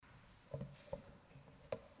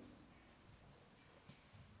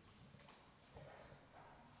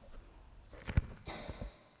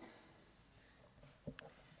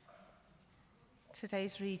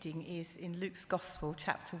Today's reading is in Luke's Gospel,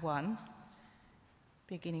 chapter 1,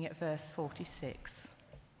 beginning at verse 46.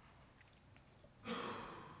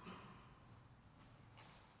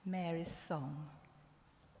 Mary's song.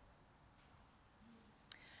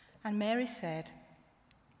 And Mary said,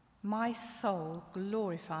 "My soul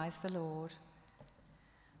glorifies the Lord,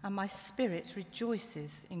 and my spirit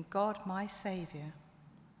rejoices in God my Saviour.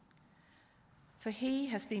 For he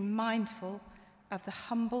has been mindful of the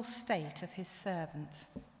humble state of his servant.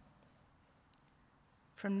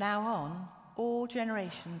 From now on, all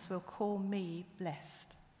generations will call me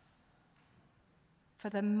blessed. For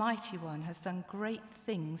the Mighty One has done great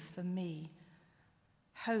things for me.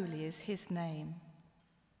 Holy is his name.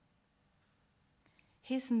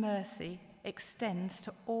 His mercy extends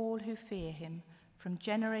to all who fear him from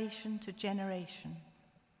generation to generation.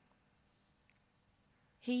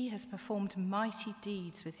 He has performed mighty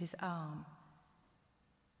deeds with his arm.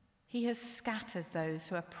 He has scattered those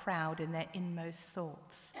who are proud in their inmost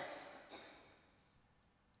thoughts.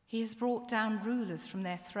 He has brought down rulers from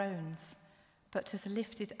their thrones, but has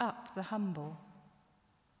lifted up the humble.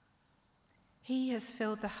 He has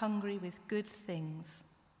filled the hungry with good things,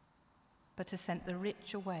 but has sent the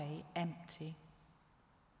rich away empty.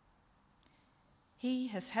 He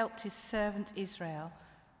has helped his servant Israel,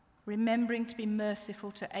 remembering to be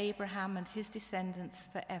merciful to Abraham and his descendants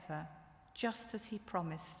forever, just as he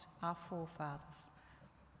promised our forefathers."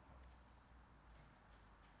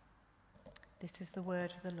 This is the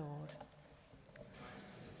word of the Lord.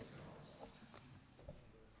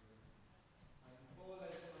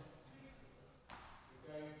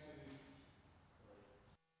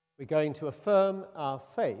 We're going to affirm our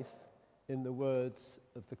faith in the words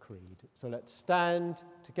of the Creed. So let's stand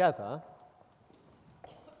together.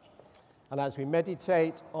 And as we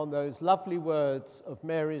meditate on those lovely words of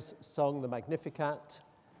Mary's song, the Magnificat,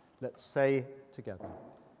 let's say together,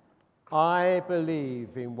 "I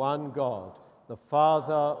believe in one God, the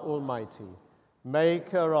Father Almighty,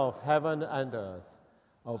 maker of heaven and earth,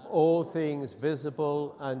 of all things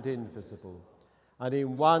visible and invisible, and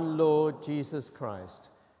in one Lord Jesus Christ,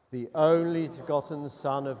 the only begotten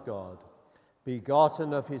Son of God,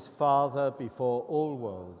 begotten of his Father before all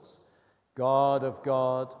worlds, God of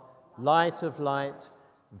God, light of light,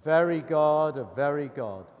 very God of very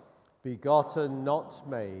God, begotten, not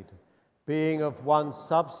made, being of one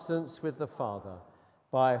substance with the Father,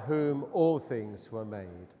 by whom all things were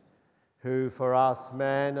made, who for us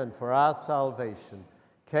men and for our salvation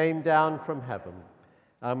came down from heaven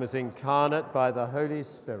and was incarnate by the Holy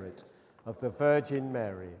Spirit of the Virgin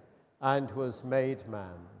Mary, and was made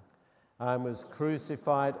man, and was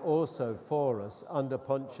crucified also for us under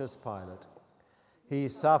Pontius Pilate. He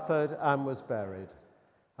suffered and was buried,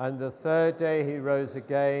 and the third day he rose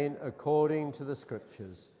again according to the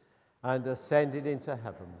Scriptures, and ascended into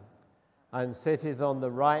heaven, and sitteth on the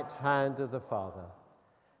right hand of the Father.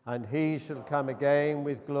 And he shall come again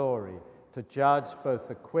with glory to judge both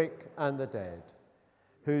the quick and the dead,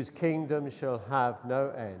 whose kingdom shall have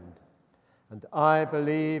no end. And I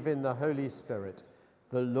believe in the Holy Spirit,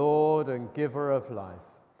 the Lord and giver of life,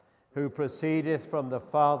 who proceedeth from the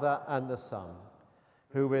Father and the Son,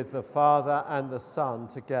 who with the Father and the Son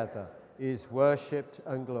together is worshipped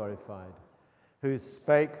and glorified, who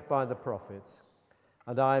spake by the prophets.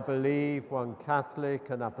 And I believe one Catholic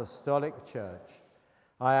and Apostolic Church.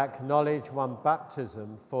 I acknowledge one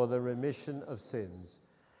baptism for the remission of sins,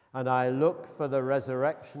 and I look for the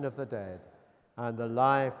resurrection of the dead and the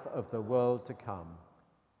life of the world to come.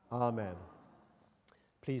 Amen.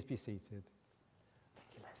 Please be seated.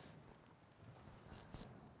 Thank you, Les.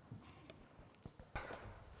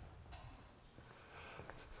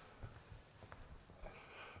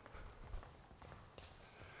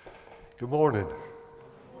 Good morning.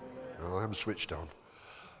 Oh, I'm switched on.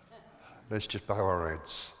 Let's just bow our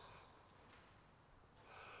heads.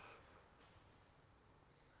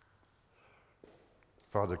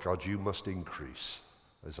 Father God, you must increase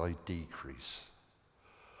as I decrease.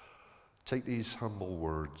 Take these humble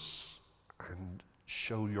words and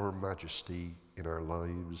show your majesty in our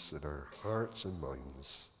lives, in our hearts and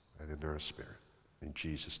minds, and in our spirit. In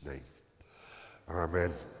Jesus' name.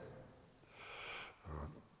 Amen.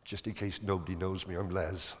 Just in case nobody knows me, I'm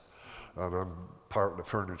Les, and I'm part of the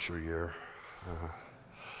furniture here.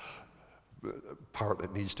 Part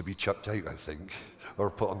that needs to be chucked out, I think, or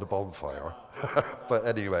put on the bonfire. But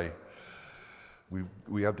anyway,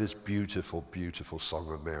 we have this beautiful, beautiful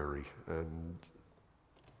Song of Mary, and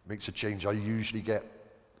it makes a change. I usually get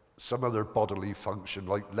some other bodily function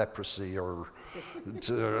like leprosy or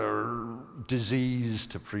disease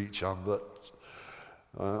to preach on, but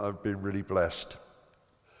I've been really blessed.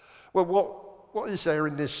 Well, what is there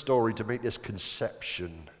in this story to make this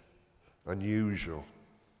conception unusual?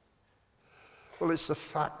 Well, it's the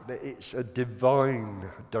fact that it's a divine,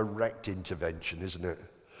 direct intervention, isn't it?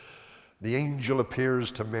 The angel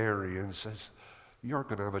appears to Mary and says, "You're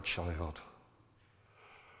going to have a child."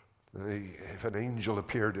 If an angel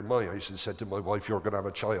appeared in my house and said to my wife, "You're going to have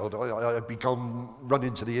a child," I'd become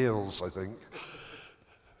running to the hills, I think.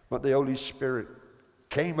 But the Holy Spirit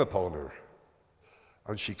came upon her,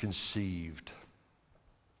 and she conceived.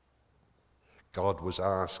 God was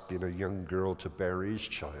asking a young girl to bear his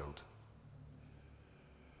child.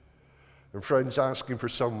 And friends, asking for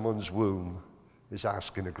someone's womb is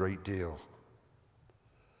asking a great deal.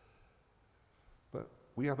 But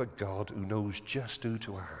we have a God who knows just who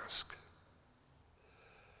to ask.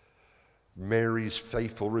 Mary's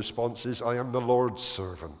faithful response is, "I am the Lord's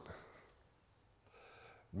servant.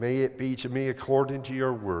 May it be to me according to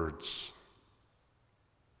your words."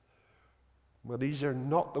 Well, these are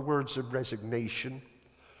not the words of resignation.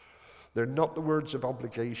 They're not the words of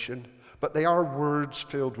obligation, but they are words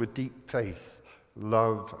filled with deep faith,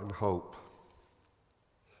 love, and hope.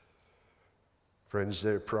 Friends,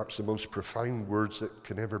 they're perhaps the most profound words that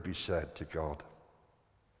can ever be said to God.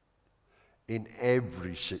 In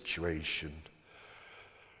every situation,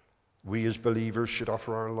 we as believers should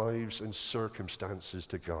offer our lives and circumstances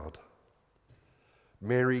to God.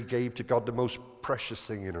 Mary gave to God the most precious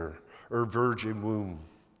thing in her virgin womb,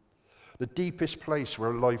 the deepest place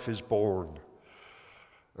where life is born.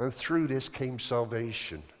 And through this came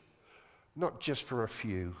salvation, not just for a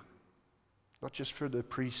few, not just for the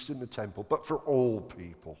priests in the temple, but for all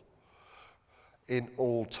people, in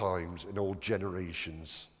all times, in all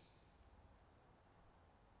generations.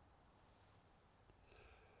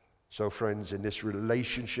 So friends, in this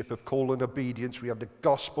relationship of call and obedience, we have the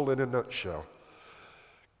gospel in a nutshell.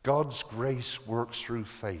 God's grace works through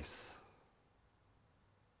faith.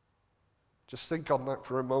 Just think on that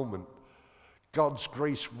for a moment. God's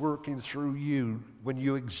grace working through you when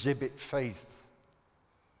you exhibit faith.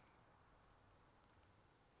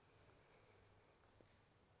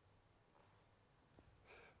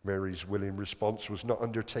 Mary's willing response was not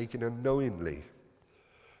undertaken unknowingly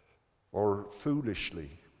or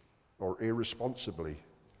foolishly or irresponsibly.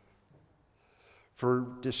 For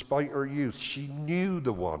despite her youth, she knew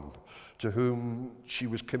the one to whom she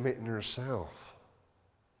was committing herself.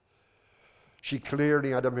 She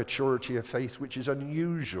clearly had a maturity of faith which is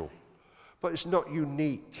unusual, but it's not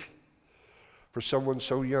unique for someone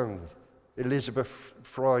so young. Elizabeth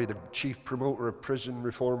Fry, the chief promoter of prison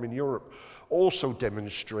reform in Europe, also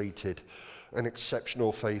demonstrated an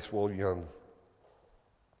exceptional faith while young.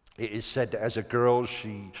 It is said that as a girl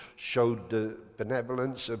she showed the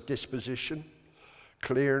benevolence of disposition,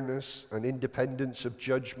 clearness and independence of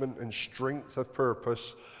judgment and strength of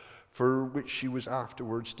purpose for which she was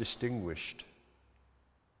afterwards distinguished.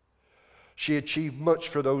 She achieved much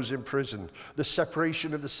for those in prison: the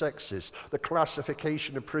separation of the sexes, the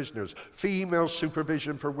classification of prisoners, female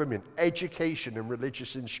supervision for women, education and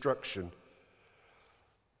religious instruction.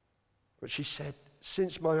 But she said,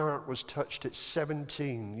 "Since my heart was touched at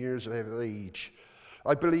 17 years of age,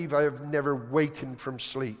 I believe I have never wakened from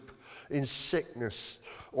sleep, in sickness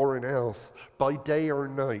or in health, by day or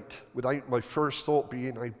night, without my first thought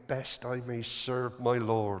being, how best I may serve my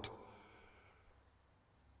Lord."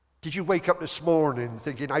 Did you wake up this morning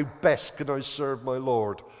thinking, how best can I serve my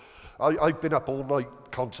Lord? I've been up all night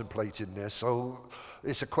contemplating this, so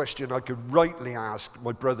it's a question I could rightly ask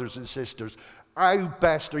my brothers and sisters. How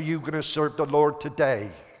best are you going to serve the Lord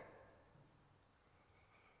today?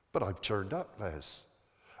 But I've turned up, Les.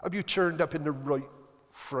 Have you turned up in the right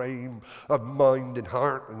frame of mind and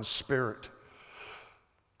heart and spirit?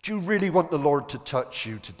 Do you really want the Lord to touch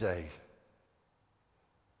you today?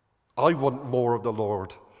 I want more of the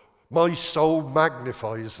Lord. My soul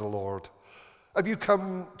magnifies the Lord. Have you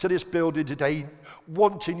come to this building today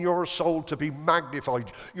wanting your soul to be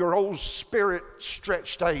magnified, your whole spirit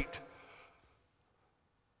stretched out?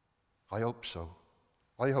 I hope so.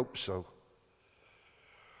 I hope so.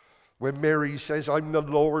 When Mary says, "I'm the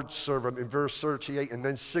Lord's servant" in verse 38, and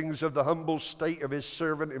then sings of the humble state of his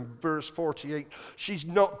servant in verse 48, she's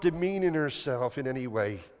not demeaning herself in any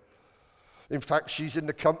way. In fact, she's in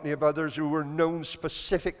the company of others who were known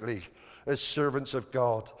specifically as servants of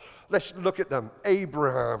God. Let's look at them.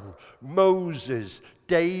 Abraham, Moses,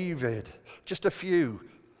 David, just a few.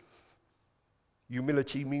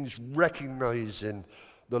 Humility means recognizing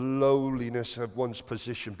the lowliness of one's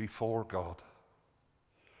position before God.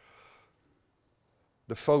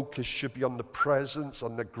 The focus should be on the presence,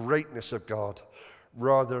 on the greatness of God,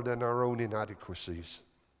 rather than our own inadequacies.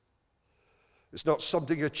 It's not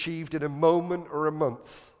something achieved in a moment or a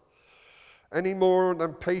month, any more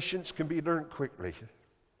than patience can be learned quickly.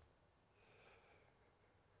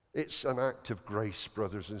 It's an act of grace,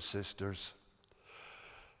 brothers and sisters,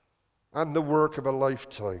 and the work of a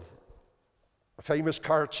lifetime. A famous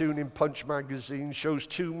cartoon in Punch magazine shows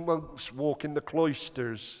two monks walking the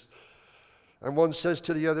cloisters, and one says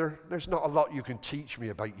to the other, "There's not a lot you can teach me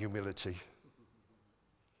about humility."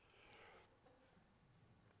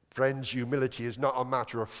 Friends, humility is not a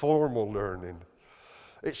matter of formal learning.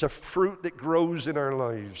 It's a fruit that grows in our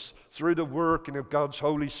lives through the working of God's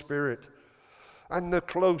Holy Spirit. And the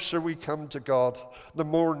closer we come to God, the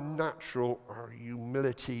more natural our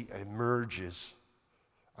humility emerges.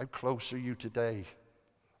 How close are you today?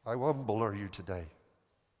 How humble are you today?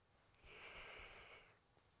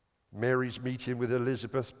 Mary's meeting with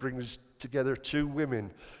Elizabeth brings together two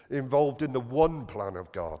women involved in the one plan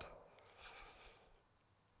of God.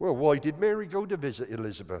 Well, why did Mary go to visit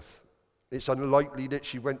Elizabeth? It's unlikely that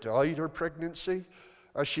she went to hide her pregnancy,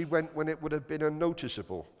 as she went when it would have been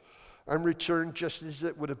unnoticeable, and returned just as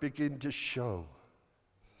it would have begun to show.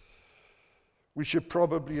 We should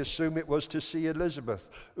probably assume it was to see Elizabeth,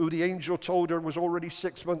 who the angel told her was already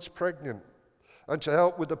 6 months pregnant, and to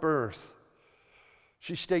help with the birth.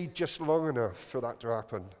 She stayed just long enough for that to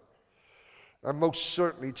happen, and most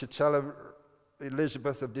certainly to tell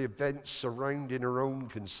Elizabeth of the events surrounding her own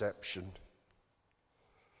conception.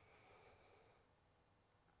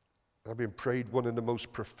 Having prayed one of the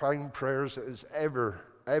most profound prayers that has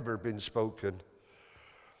ever been spoken,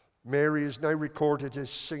 Mary is now recorded as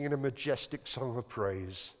singing a majestic song of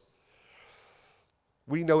praise.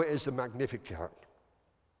 We know it as the Magnificat.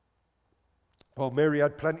 Well, Mary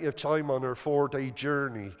had plenty of time on her 4-day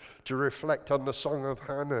journey to reflect on the Song of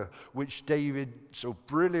Hannah, which David so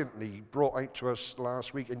brilliantly brought out to us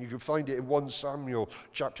last week, and you can find it in 1 Samuel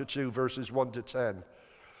chapter 2, verses 1 to 10,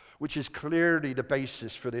 which is clearly the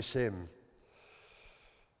basis for this hymn.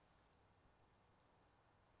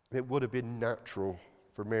 It would have been natural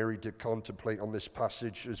for Mary to contemplate on this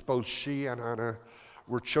passage, as both she and Hannah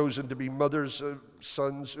were chosen to be mothers of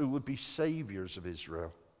sons who would be saviors of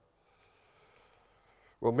Israel.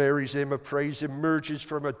 Well, Mary's hymn of praise emerges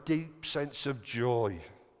from a deep sense of joy.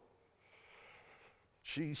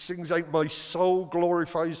 She sings out, "My soul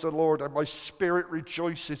glorifies the Lord, and my spirit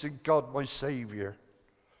rejoices in God my Savior."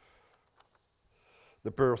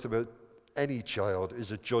 The birth of any child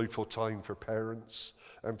is a joyful time for parents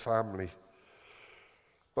and family.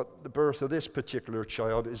 But the birth of this particular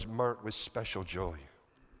child is marked with special joy.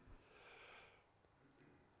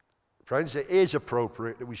 Friends, it is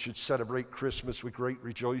appropriate that we should celebrate Christmas with great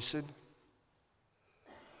rejoicing.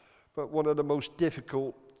 But one of the most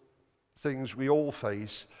difficult things we all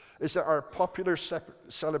face is that our popular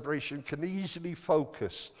celebration can easily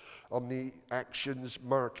focus on the actions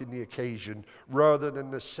marking the occasion rather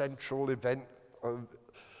than the central event of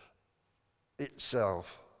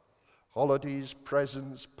itself. Holidays,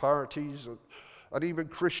 presents, parties, and even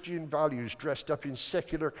Christian values dressed up in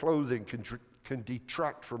secular clothing can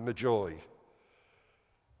detract from the joy.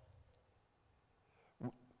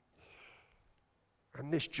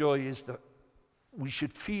 And this joy is that we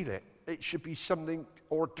should feel it. It should be something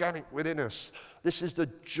organic within us. This is the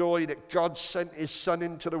joy that God sent his Son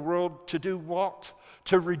into the world to do what?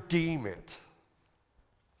 To redeem it.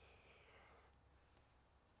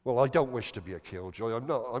 Well, I don't wish to be a killjoy.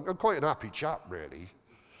 I'm quite an happy chap, really.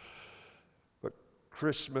 But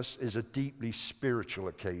Christmas is a deeply spiritual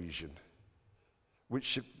occasion which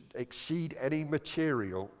should exceed any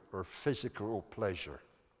material or physical pleasure.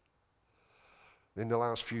 In the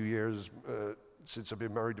last few years, since I've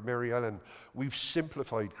been married to Mary Ellen, we've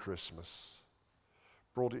simplified Christmas,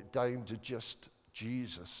 brought it down to just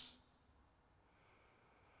Jesus.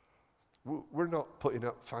 We're not putting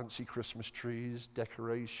up fancy Christmas trees,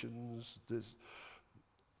 decorations,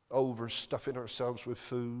 overstuffing ourselves with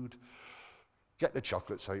food. Get the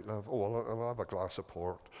chocolates out, love. Oh, I'll have a glass of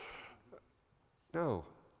port. No,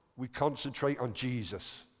 we concentrate on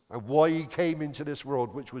Jesus and why he came into this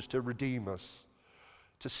world, which was to redeem us,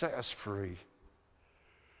 to set us free.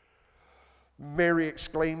 Mary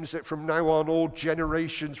exclaims that from now on all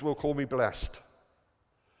generations will call me blessed.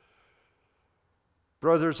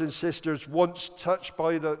 Brothers and sisters, once touched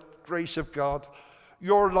by the grace of God,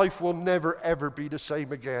 your life will never ever be the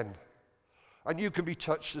same again. And you can be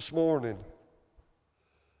touched this morning.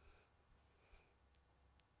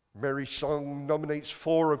 Mary's song nominates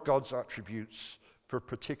 4 of God's attributes for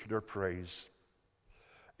particular praise.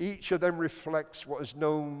 Each of them reflects what is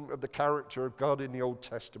known of the character of God in the Old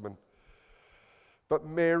Testament. But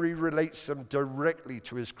Mary relates them directly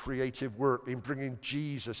to his creative work in bringing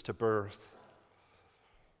Jesus to birth.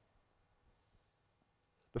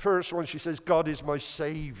 The first one, she says, God is my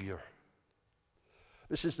Savior.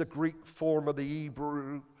 This is the Greek form of the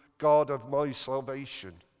Hebrew, God of my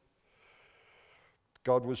salvation.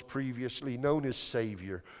 God was previously known as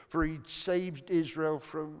Savior, for he'd saved Israel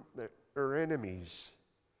from her enemies.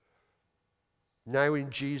 Now in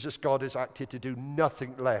Jesus, God has acted to do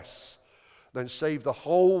nothing less than save the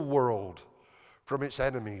whole world from its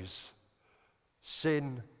enemies,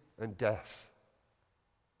 sin and death.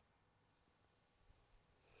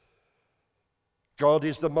 God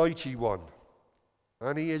is the mighty one,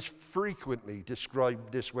 and he is frequently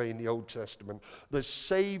described this way in the Old Testament. The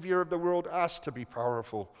Savior of the world has to be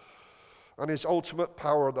powerful, and his ultimate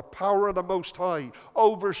power, the power of the Most High,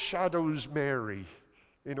 overshadows Mary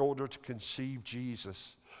in order to conceive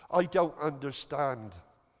Jesus. I don't understand.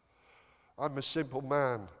 I'm a simple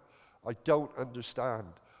man. I don't understand.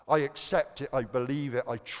 I accept it, I believe it,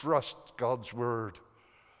 I trust God's word,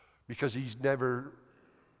 because he's never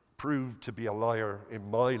proved to be a liar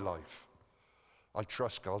in my life. I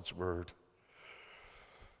trust God's word.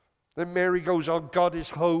 Then Mary goes on, God is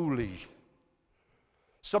holy.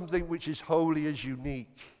 Something which is holy is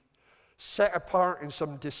unique, set apart in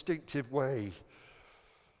some distinctive way.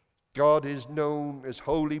 God is known as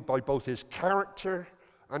holy by both his character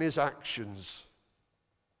and his actions.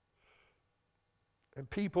 And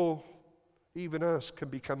people, even us, can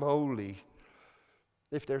become holy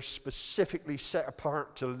if they're specifically set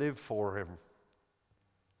apart to live for him.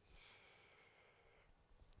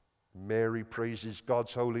 Mary praises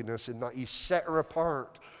God's holiness in that he set her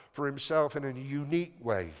apart for himself in a unique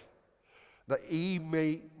way, that he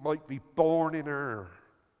might be born in her.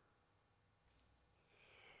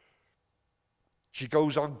 She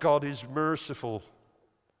goes on, God is merciful.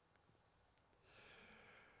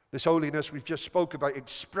 This holiness we've just spoke about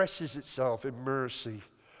expresses itself in mercy,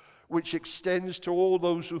 which extends to all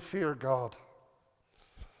those who fear God.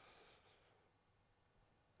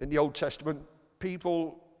 In the Old Testament,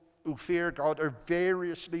 people who fear God are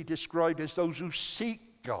variously described as those who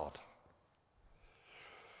seek God,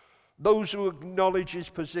 those who acknowledge his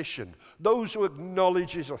position, those who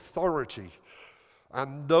acknowledge his authority,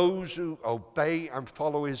 and those who obey and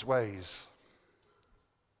follow his ways.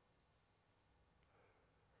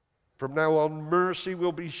 From now on, mercy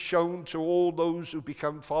will be shown to all those who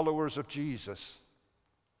become followers of Jesus.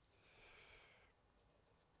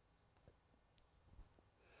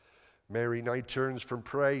 Mary now turns from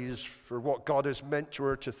praise for what God has meant to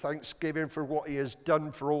her to thanksgiving for what he has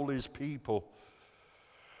done for all his people.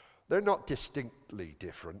 They're not distinctly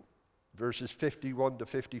different. Verses 51 to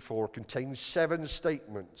 54 contain 7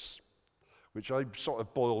 statements, which I've sort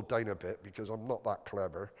of boiled down a bit because I'm not that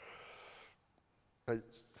clever.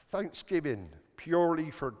 Thanksgiving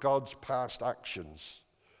purely for God's past actions,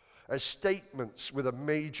 as statements with a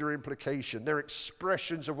major implication. They're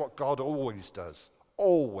expressions of what God always does,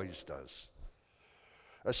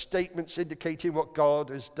 as statements indicating what God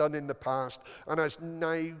has done in the past and has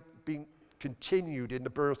now been continued in the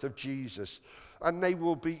birth of Jesus, and they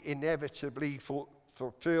will be inevitably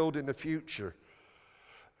fulfilled in the future.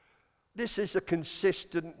 This is a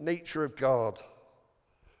consistent nature of God.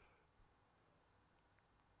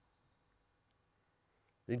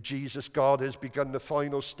 In Jesus, God has begun the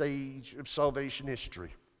final stage of salvation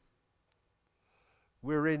history.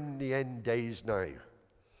 We're in the end days now.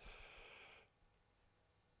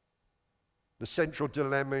 The central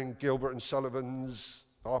dilemma in Gilbert and Sullivan's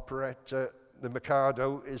operetta, The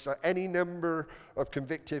Mikado, is that any number of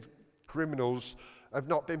convicted criminals have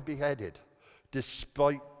not been beheaded,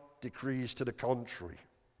 despite decrees to the contrary.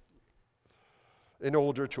 In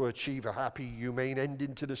order to achieve a happy, humane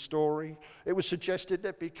ending to the story, it was suggested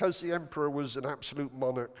that because the emperor was an absolute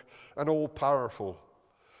monarch and all-powerful,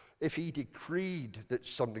 if he decreed that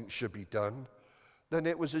something should be done, then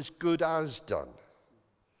it was as good as done.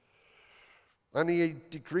 And he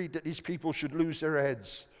decreed that these people should lose their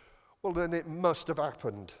heads. Well, then it must have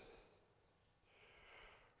happened.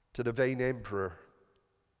 To the vain emperor,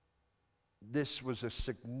 this was a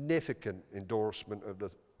significant endorsement of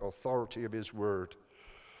the authority of his word.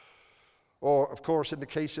 Or, of course, in the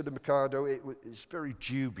case of the Mikado, it's very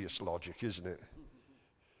dubious logic, isn't it?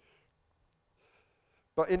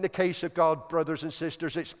 But in the case of God, brothers and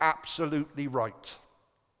sisters, it's absolutely right.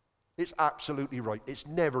 It's absolutely right. It's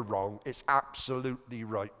never wrong. It's absolutely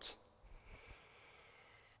right.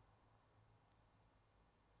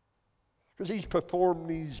 Because he's performed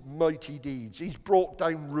these mighty deeds. He's brought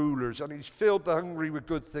down rulers and he's filled the hungry with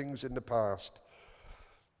good things in the past.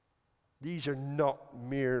 These are not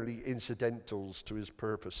merely incidentals to his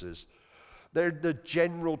purposes. They're the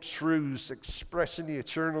general truths expressing the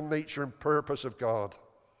eternal nature and purpose of God.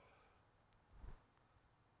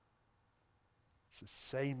 It's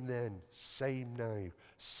the same then, same now,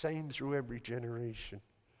 same through every generation.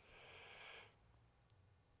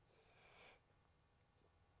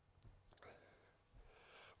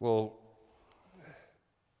 Well,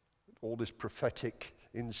 all this prophetic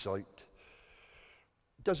insight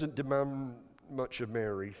doesn't demand much of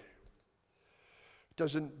Mary. It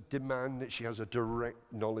doesn't demand that she has a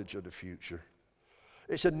direct knowledge of the future.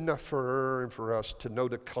 It's enough for her and for us to know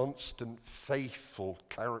the constant, faithful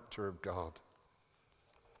character of God.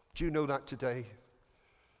 Do you know that today?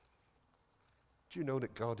 Do you know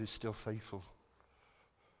that God is still faithful?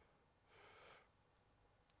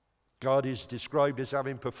 God is described as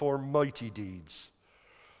having performed mighty deeds.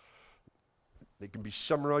 They can be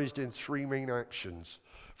summarized in three main actions.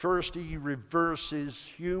 First, he reverses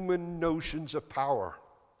human notions of power.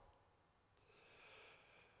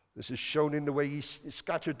 This is shown in the way he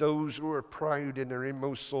scattered those who are proud in their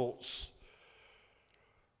inmost thoughts.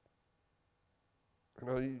 And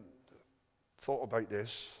I thought about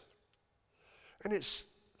this. And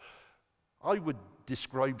I would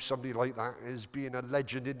describe somebody like that as being a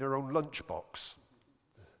legend in their own lunchbox.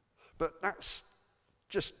 But that's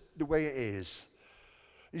just the way it is.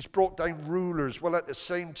 He's brought down rulers, while at the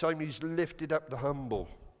same time he's lifted up the humble.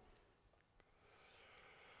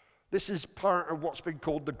 This is part of what's been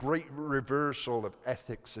called the great reversal of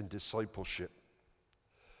ethics and discipleship.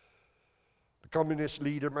 The communist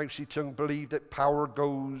leader Mao Zedong believed that power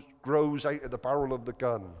grows out of the barrel of the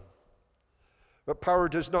gun. But power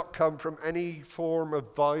does not come from any form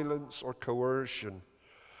of violence or coercion,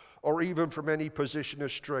 or even from any position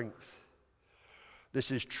of strength.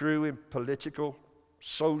 This is true in political,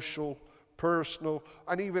 social, personal,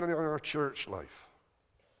 and even in our church life.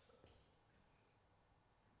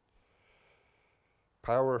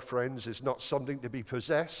 Power, friends, is not something to be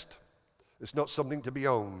possessed. It's not something to be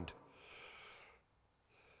owned.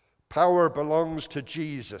 Power belongs to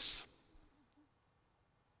Jesus.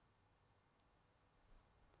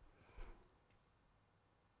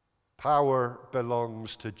 Power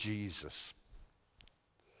belongs to Jesus.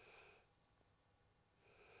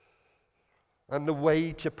 And the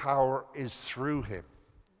way to power is through him.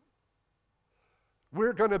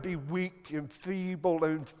 We're going to be weak and feeble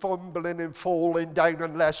and fumbling and falling down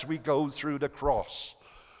unless we go through the cross.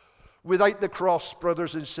 Without the cross,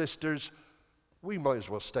 brothers and sisters, we might as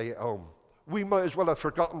well stay at home. We might as well have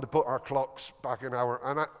forgotten to put our clocks back an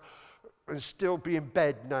hour and still be in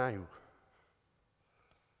bed now.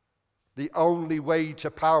 The only way to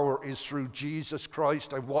power is through Jesus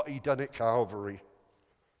Christ and what he done at Calvary.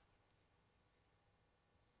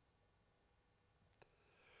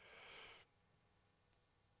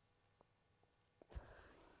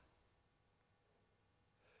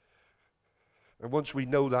 And once we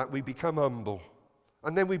know that, we become humble.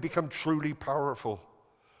 And then we become truly powerful.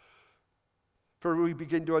 For we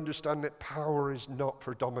begin to understand that power is not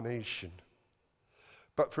for domination,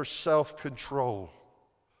 but for self-control,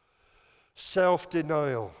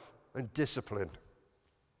 self-denial, and discipline.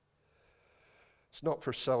 It's not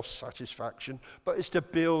for self-satisfaction, but it's to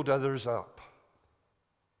build others up.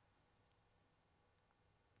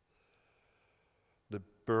 The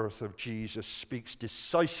birth of Jesus speaks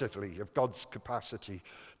decisively of God's capacity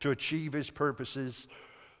to achieve his purposes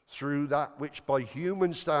through that which by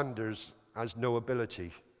human standards has no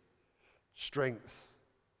ability, strength,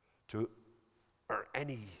 or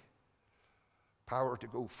any power to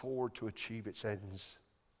go forward to achieve its ends.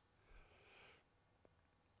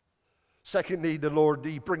 Secondly, the Lord,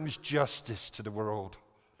 he brings justice to the world.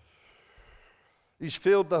 He's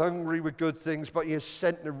filled the hungry with good things, but he has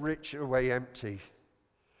sent the rich away empty.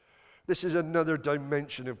 This is another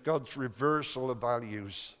dimension of God's reversal of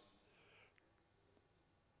values.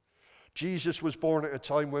 Jesus was born at a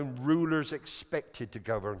time when rulers expected to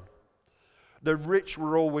govern. The rich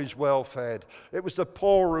were always well fed. It was the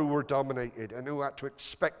poor who were dominated and who had to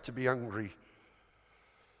expect to be hungry.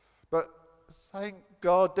 But thank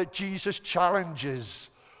God that Jesus challenges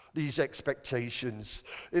these expectations.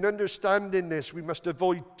 In understanding this, we must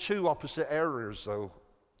avoid two opposite errors, though.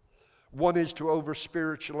 One is to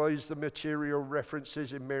over-spiritualize the material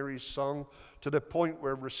references in Mary's song to the point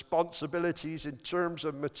where responsibilities in terms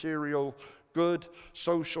of material good,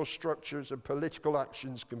 social structures, and political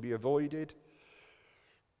actions can be avoided.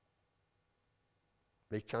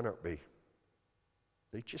 They cannot be.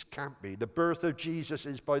 They just can't be. The birth of Jesus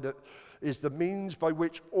is the means by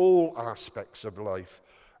which all aspects of life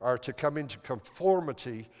are to come into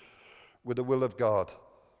conformity with the will of God.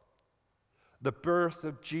 The birth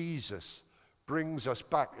of Jesus brings us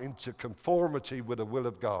back into conformity with the will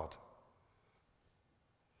of God.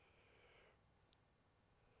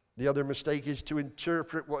 The other mistake is to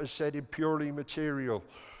interpret what is said in purely material,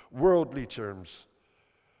 worldly terms,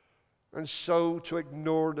 and so to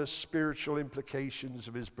ignore the spiritual implications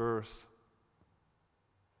of his birth.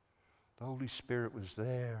 The Holy Spirit was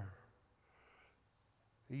there.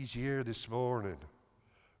 He's here this morning.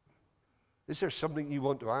 Is there something you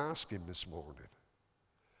want to ask him this morning?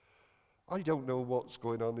 I don't know what's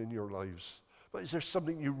going on in your lives, but is there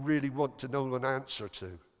something you really want to know an answer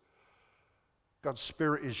to? God's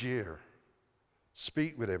Spirit is here.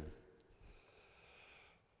 Speak with him.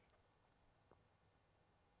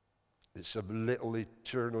 It's of little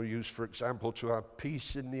eternal use, for example, to have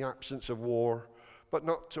peace in the absence of war, but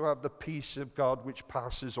not to have the peace of God which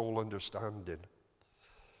passes all understanding,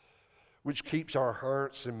 which keeps our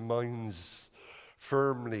hearts and minds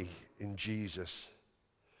firmly in Jesus.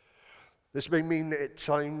 This may mean that at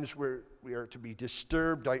times we are to be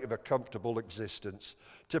disturbed out of a comfortable existence,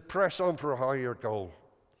 to press on for a higher goal.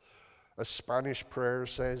 A Spanish prayer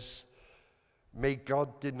says, "May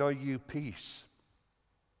God deny you peace,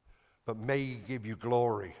 but may he give you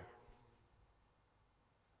glory."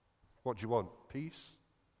 What do you want? Peace?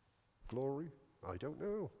 Glory? I don't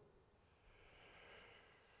know.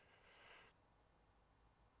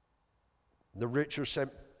 The rich are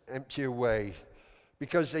sent empty away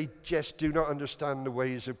because they just do not understand the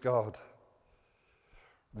ways of God.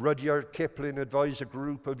 Rudyard Kipling advised a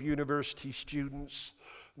group of university students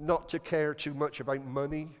not to care too much about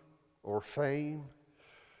money or fame.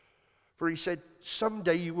 For he said,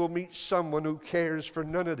 someday you will meet someone who cares for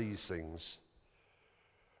none of these things,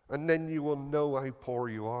 and then you will know how poor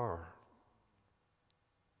you are.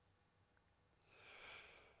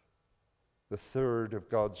 The third of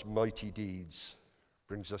God's mighty deeds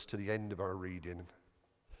brings us to the end of our reading.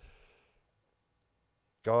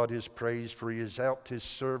 God is praised for he has helped his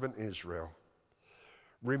servant Israel,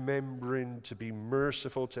 remembering to be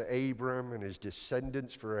merciful to Abraham and his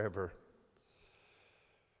descendants forever.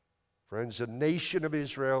 Friends, the nation of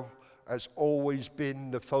Israel has always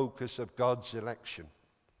been the focus of God's election.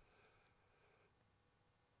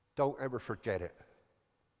 Don't ever forget it.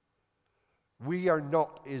 We are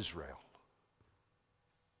not Israel.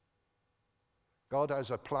 God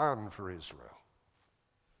has a plan for Israel.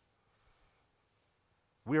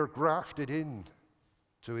 We are grafted in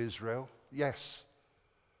to Israel, yes,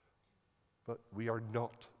 but we are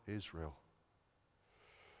not Israel.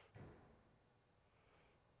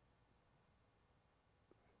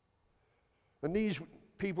 And these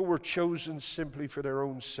people were chosen simply for their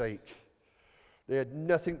own sake. They had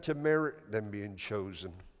nothing to merit them being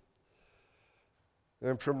chosen.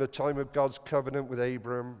 And from the time of God's covenant with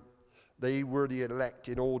Abraham, they were the elect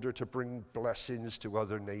in order to bring blessings to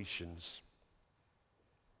other nations.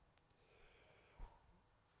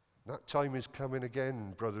 That time is coming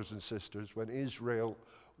again, brothers and sisters, when Israel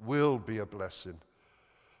will be a blessing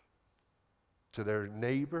to their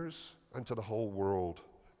neighbors and to the whole world,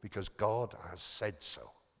 because God has said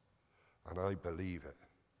so, and I believe it.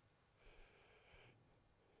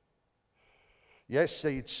 Yes,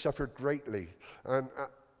 they had suffered greatly, and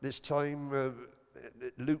at this time,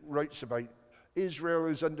 Luke writes about Israel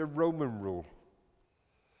is under Roman rule.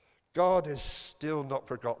 God has still not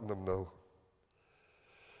forgotten them, though.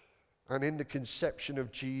 And in the conception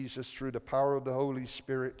of Jesus, through the power of the Holy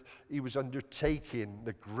Spirit, he was undertaking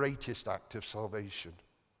the greatest act of salvation.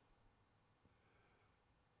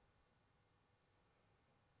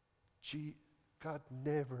 God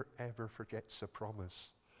never, ever forgets a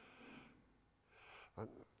promise. I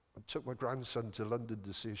took my grandson to London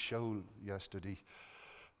to see a show yesterday.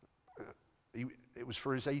 It was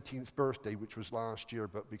for his 18th birthday, which was last year,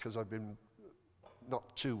 but because I've been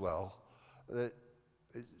not too well,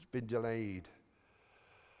 it's been delayed.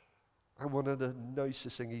 And one of the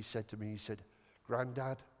nicest things he said to me, he said,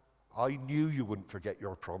 "Granddad, I knew you wouldn't forget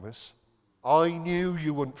your promise. I knew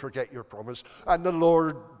you wouldn't forget your promise." And the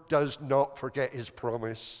Lord does not forget his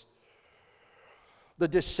promise. The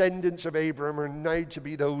descendants of Abraham are now to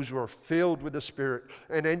be those who are filled with the Spirit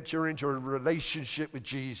and enter into a relationship with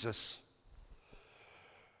Jesus.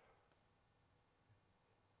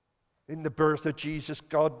 In the birth of Jesus,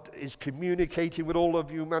 God is communicating with all of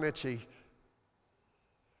humanity.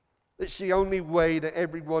 It's the only way that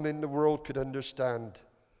everyone in the world could understand.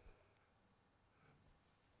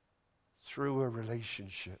 Through a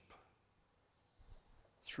relationship.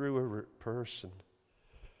 Through a person.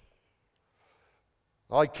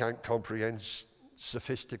 I can't comprehend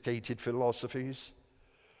sophisticated philosophies,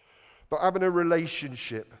 but having a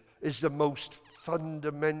relationship is the most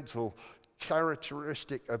fundamental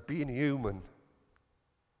characteristic of being human.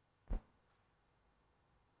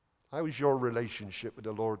 How is your relationship with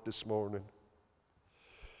the Lord this morning?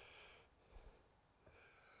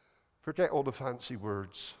 Forget all the fancy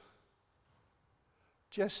words.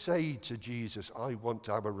 Just say to Jesus, I want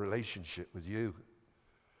to have a relationship with you.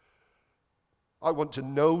 I want to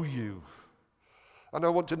know you. And I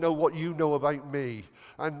want to know what you know about me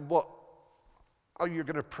and how you're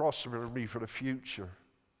going to prosper me for the future.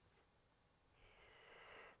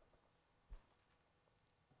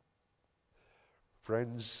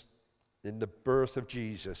 Friends, in the birth of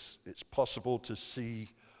Jesus, it's possible to see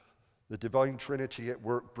the divine Trinity at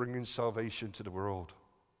work bringing salvation to the world.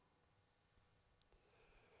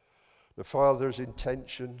 The Father's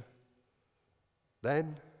intention,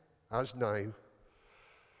 then as now,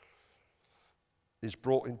 is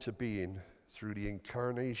brought into being through the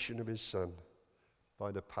incarnation of his Son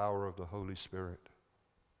by the power of the Holy Spirit.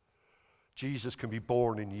 Jesus can be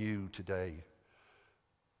born in you today.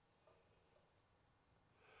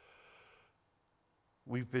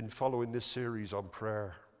 We've been following this series on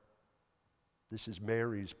prayer. This is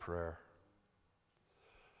Mary's prayer.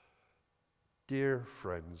 Dear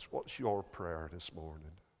friends, what's your prayer this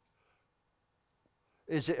morning?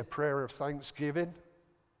 Is it a prayer of thanksgiving?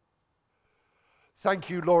 Thank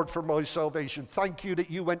you, Lord, for my salvation. Thank you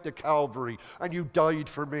that you went to Calvary and you died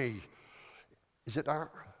for me. Is it that?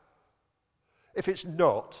 If it's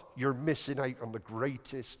not, you're missing out on the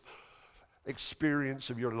greatest experience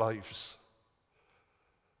of your lives.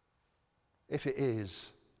 If it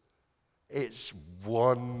is, it's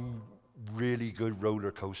one really good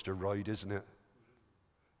roller coaster ride, isn't it?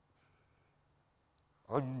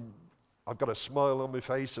 I've got a smile on my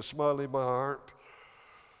face, a smile in my heart,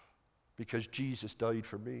 because Jesus died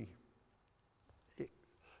for me.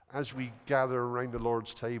 As we gather around the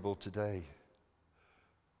Lord's table today,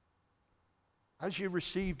 as you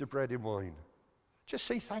receive the bread and wine, just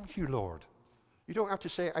say thank you, Lord. You don't have to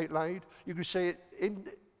say it out loud. You can say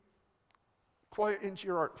it quiet into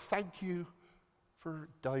your heart. Thank you for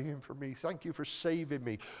dying for me. Thank you for saving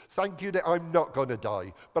me. Thank you that I'm not going to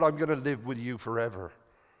die, but I'm going to live with you forever.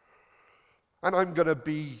 And I'm going to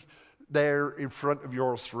be there in front of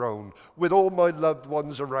your throne with all my loved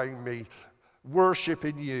ones around me,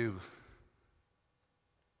 worshiping you.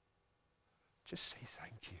 Just say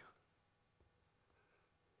thank you.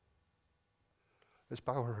 Let's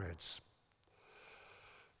bow our heads.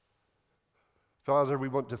 Father, we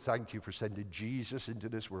want to thank you for sending Jesus into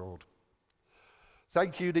this world.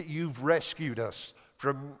 Thank you that you've rescued us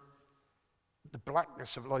from the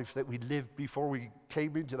blackness of life that we lived before we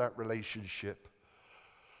came into that relationship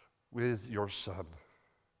with your Son.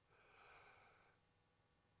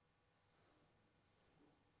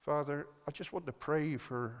 Father, I just want to pray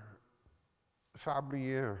for the family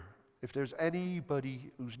here. If there's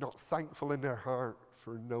anybody who's not thankful in their heart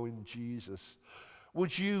for knowing Jesus,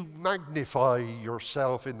 would you magnify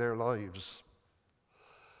yourself in their lives?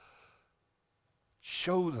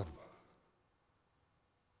 Show them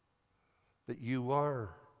that you are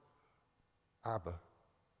Abba,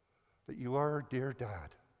 that you are dear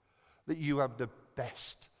Dad, that you have the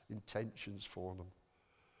best intentions for them.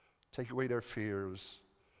 Take away their fears.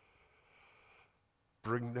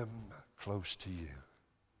 Bring them close to you.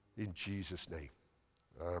 In Jesus' name,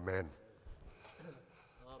 amen.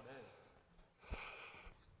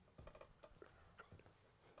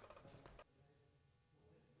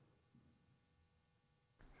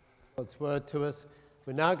 God's word to us.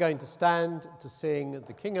 We're now going to stand to sing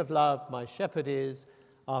The King of Love, My Shepherd Is,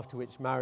 after which Mary